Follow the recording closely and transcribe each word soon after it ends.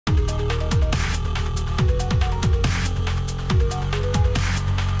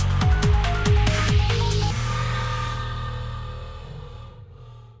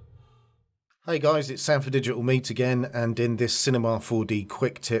Hey guys, it's Sam for Digital Meet again, and in this Cinema 4D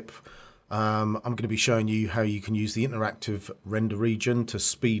quick tip, I'm going to be showing you how you can use the interactive render region to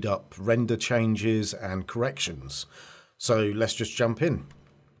speed up render changes and corrections. So let's just jump in.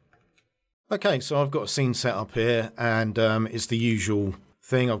 Okay, so I've got a scene set up here, and it's the usual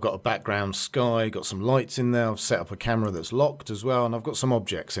thing. I've got a background sky, got some lights in there, I've set up a camera that's locked as well, and I've got some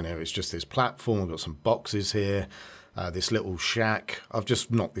objects in here. It's just this platform, I've got some boxes here. This little shack. I've just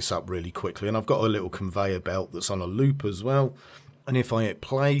knocked this up really quickly, and I've got a little conveyor belt that's on a loop as well. And if I hit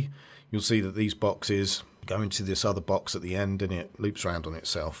play, you'll see that these boxes go into this other box at the end and it loops around on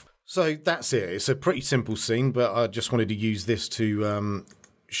itself. So that's it. It's a pretty simple scene, but I just wanted to use this to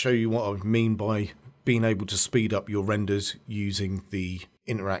show you what I mean by being able to speed up your renders using the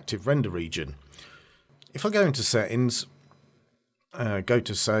interactive render region. If I go into settings, go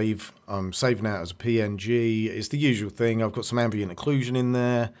to save. I'm saving out as a PNG. It's the usual thing. I've got some ambient occlusion in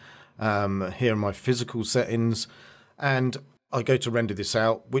there. Here are my physical settings, and I go to render this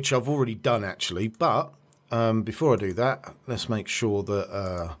out, which I've already done actually. But before I do that, let's make sure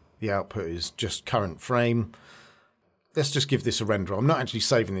that the output is just current frame. Let's just give this a render. I'm not actually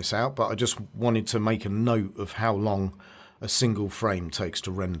saving this out, but I just wanted to make a note of how long a single frame takes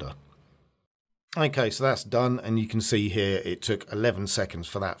to render. Okay, so that's done, and you can see here it took 11 seconds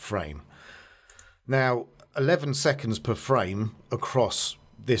for that frame. Now, 11 seconds per frame across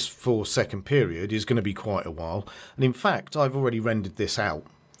this 4-second period is going to be quite a while, and in fact I've already rendered this out.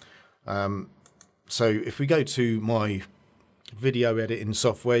 So if we go to my video editing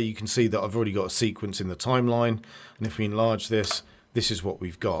software, you can see that I've already got a sequence in the timeline, and if we enlarge this, this is what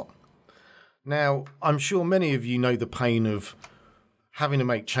we've got. Now, I'm sure many of you know the pain of having to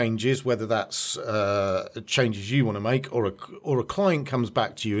make changes, whether that's changes you want to make, or a client comes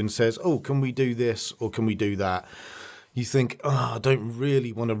back to you and says, oh, can we do this or can we do that? You think, oh, I don't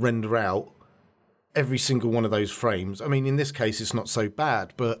really want to render out every single one of those frames. I mean, in this case, it's not so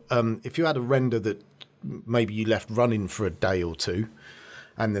bad, but if you had a render that maybe you left running for a day or two,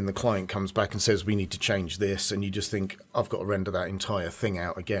 and then the client comes back and says, we need to change this, and you just think, I've got to render that entire thing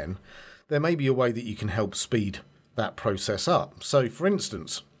out again, there may be a way that you can help speed that process up. So for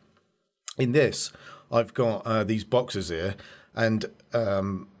instance, in this I've got these boxes here, and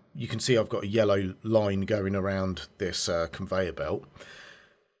you can see I've got a yellow line going around this conveyor belt.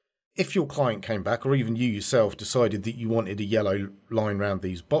 If your client came back, or even you yourself decided that you wanted a yellow line around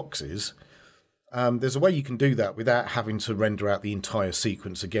these boxes, there's a way you can do that without having to render out the entire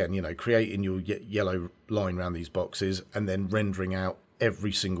sequence again, you know, creating your yellow line around these boxes and then rendering out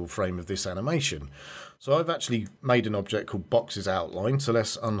every single frame of this animation. So I've actually made an object called boxes outline, so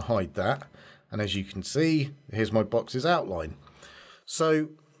let's unhide that, and as you can see, here's my boxes outline. So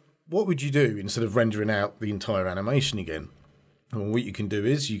what would you do instead of rendering out the entire animation again? Well, what you can do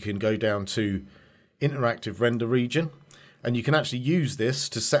is you can go down to interactive render region, and you can actually use this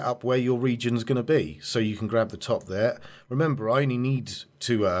to set up where your region's going to be. So you can grab the top there. Remember, I only need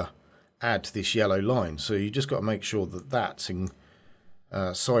to add this yellow line, so you just got to make sure that that's in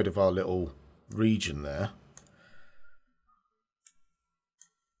side of our little region there,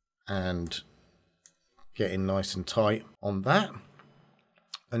 and get in nice and tight on that.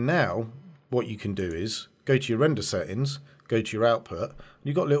 And now what you can do is go to your render settings, go to your output, and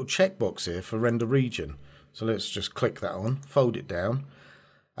you've got a little checkbox here for render region. So let's just click that on, fold it down,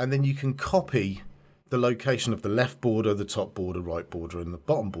 and then you can copy the location of the left border, the top border, right border, and the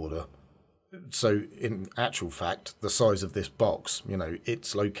bottom border. So in actual fact, the size of this box, you know,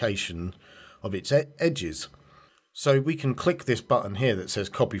 its location of its edges. So we can click this button here that says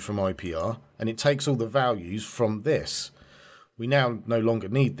copy from IPR, and it takes all the values from this. We now no longer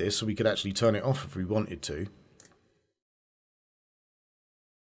need this, so we could actually turn it off if we wanted to.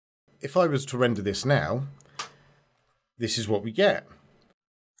 If I was to render this now, this is what we get.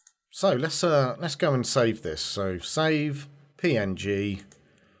 So let's go and save this. So save PNG.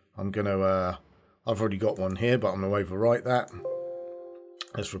 I'm gonna I've already got one here, but I'm gonna overwrite that.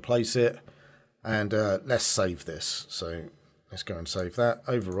 Let's replace it, and let's save this. So let's go and save that,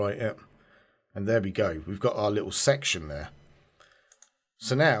 overwrite it, and there we go. We've got our little section there.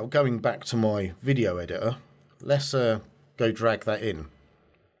 So now going back to my video editor, let's go drag that in.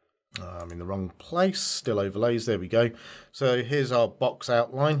 I'm in the wrong place, still overlays, there we go. So here's our box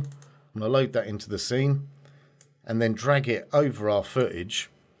outline. I'm going to load that into the scene and then drag it over our footage,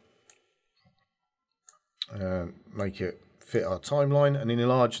 make it fit our timeline, and then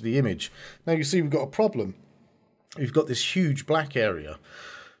enlarge the image. Now you see we've got a problem. We've got this huge black area.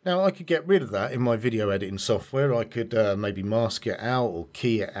 Now I could get rid of that in my video editing software. I could maybe mask it out or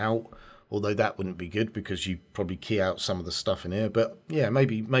key it out, although that wouldn't be good because you probably key out some of the stuff in here. But yeah,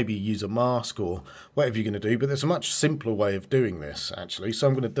 maybe use a mask or whatever you're going to do. But there's a much simpler way of doing this, actually. So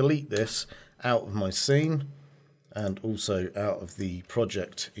I'm going to delete this out of my scene and also out of the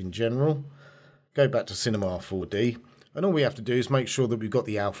project in general. Go back to Cinema 4D. And all we have to do is make sure that we've got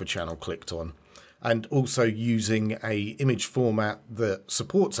the alpha channel clicked on. And also using a image format that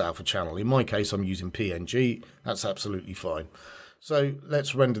supports alpha channel. In my case, I'm using PNG. That's absolutely fine. So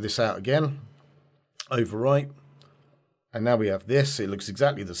let's render this out again, overwrite, and now we have this. It looks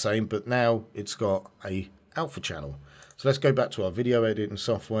exactly the same, but now it's got a alpha channel. So let's go back to our video editing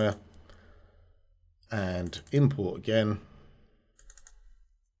software and import again.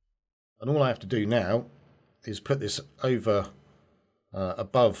 And all I have to do now is put this over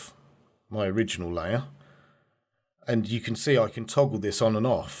above my original layer, and you can see I can toggle this on and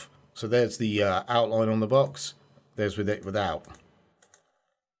off. So there's the outline on the box, there's with it without.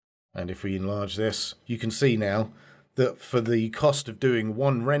 And if we enlarge this, you can see now that for the cost of doing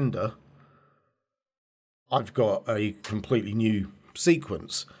one render, I've got a completely new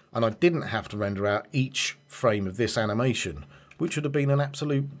sequence. And I didn't have to render out each frame of this animation, which would have been an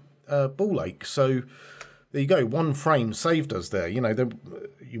absolute ball ache. So there you go, one frame saved us there. You know,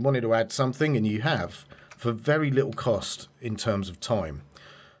 you wanted to add something and you have, for very little cost in terms of time.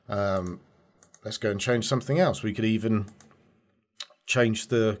 Let's go and change something else. We could even change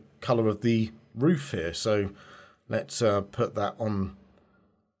the color of the roof here. So let's put that on,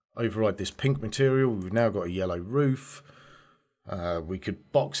 override this pink material. We've now got a yellow roof. We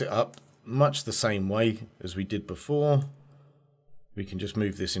could box it up much the same way as we did before. We can just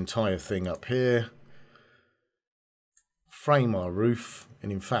move this entire thing up here, frame our roof,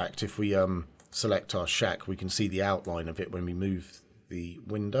 and in fact if we select our shack, we can see the outline of it when we move the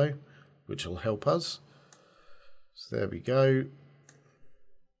window, which will help us. So there we go.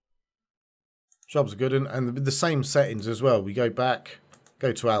 Job's a good one. And with the same settings as well, we go back,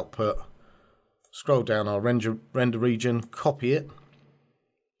 go to output, scroll down our render region, copy it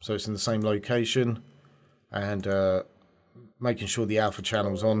so it's in the same location, and making sure the alpha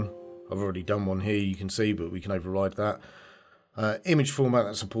channel's on. I've already done one here, you can see, but we can override that. Image format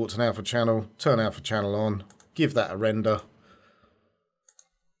that supports an alpha channel, turn alpha channel on, give that a render.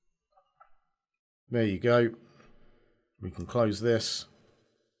 There you go. We can close this.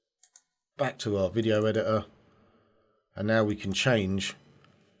 Back to our video editor, and now we can change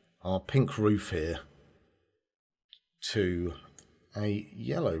our pink roof here to a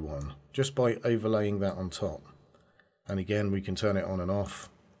yellow one just by overlaying that on top. And again, we can turn it on and off.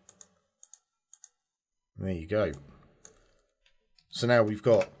 There you go. So now we've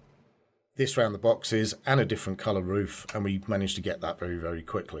got this round the boxes and a different color roof, and we managed to get that very, very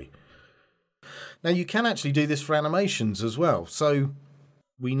quickly. Now you can actually do this for animations as well. So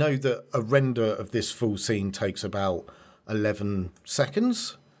we know that a render of this full scene takes about 11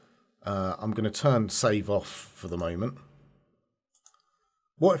 seconds. I'm going to turn save off for the moment.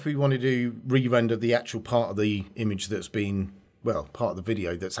 What if we wanted to re-render the actual part of the image that's been, well, part of the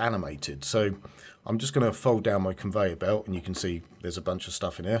video that's animated? So I'm just going to fold down my conveyor belt, and you can see there's a bunch of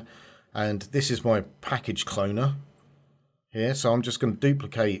stuff in here. And this is my package cloner here. So I'm just going to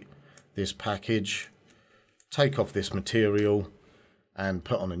duplicate this package, take off this material, and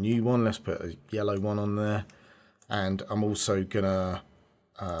put on a new one. Let's put a yellow one on there. And I'm also gonna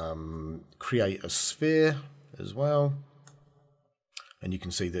create a sphere as well. And you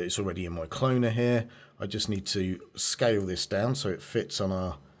can see that it's already in my cloner here. I just need to scale this down so it fits on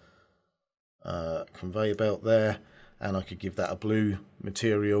our conveyor belt there. And I could give that a blue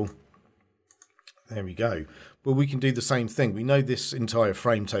material. There we go. But we can do the same thing. We know this entire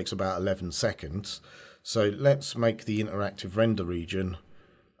frame takes about 11 seconds. So let's make the interactive render region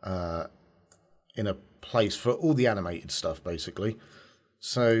in a place for all the animated stuff, basically.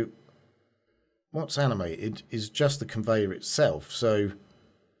 So what's animated is just the conveyor itself. So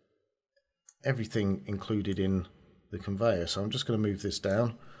everything included in the conveyor. So I'm just going to move this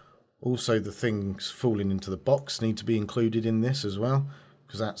down. Also, the things falling into the box need to be included in this as well,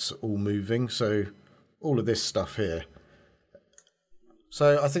 because that's all moving. So all of this stuff here.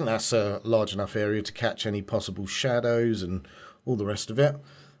 So I think that's a large enough area to catch any possible shadows and all the rest of it.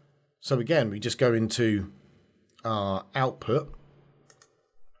 So again, we just go into our output,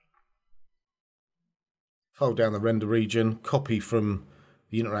 fold down the render region, copy from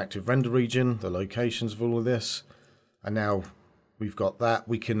the interactive render region the locations of all of this, and now we've got that.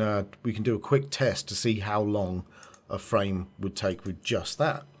 We can do a quick test to see how long a frame would take with just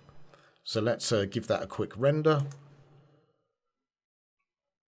that. So let's give that a quick render.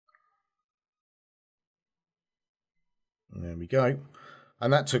 There we go.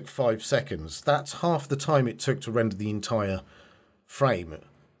 and that took 5 seconds. That's half the time it took to render the entire frame.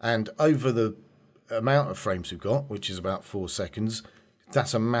 And over the amount of frames we've got, which is about 4 seconds,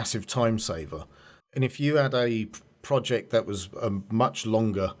 that's a massive time saver. And if you had a project that was much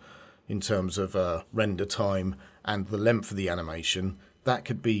longer in terms of render time and the length of the animation, that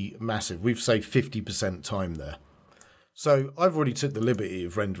could be massive. We've saved 50% time there. So I've already took the liberty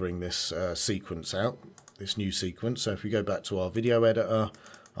of rendering this sequence out, this new sequence. So if we go back to our video editor,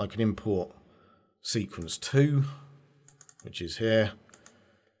 I can import sequence 2, which is here.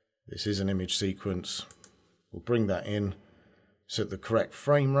 This is an image sequence. We'll bring that in, set the correct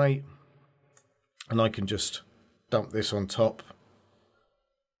frame rate, and I can just dump this on top.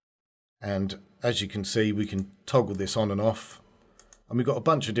 And as you can see, we can toggle this on and off. And we've got a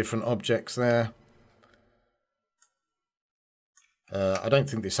bunch of different objects there. I don't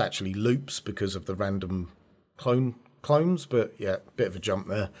think this actually loops because of the random clones, but yeah, bit of a jump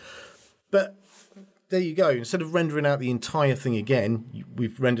there. But there you go. Instead of rendering out the entire thing again,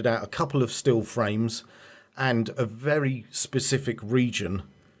 we've rendered out a couple of still frames and a very specific region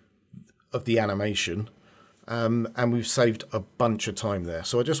of the animation. And we've saved a bunch of time there.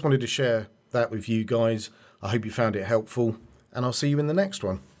 So I just wanted to share that with you guys. I hope you found it helpful, and I'll see you in the next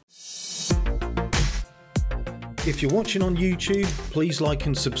one. If you're watching on YouTube, please like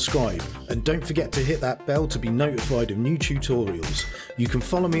and subscribe, and don't forget to hit that bell to be notified of new tutorials. You can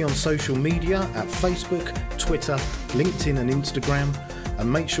follow me on social media at Facebook, Twitter, LinkedIn and Instagram,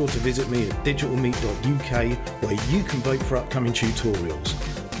 and make sure to visit me at digitalmeet.uk where you can vote for upcoming tutorials.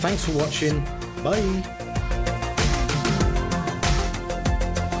 Thanks for watching, bye!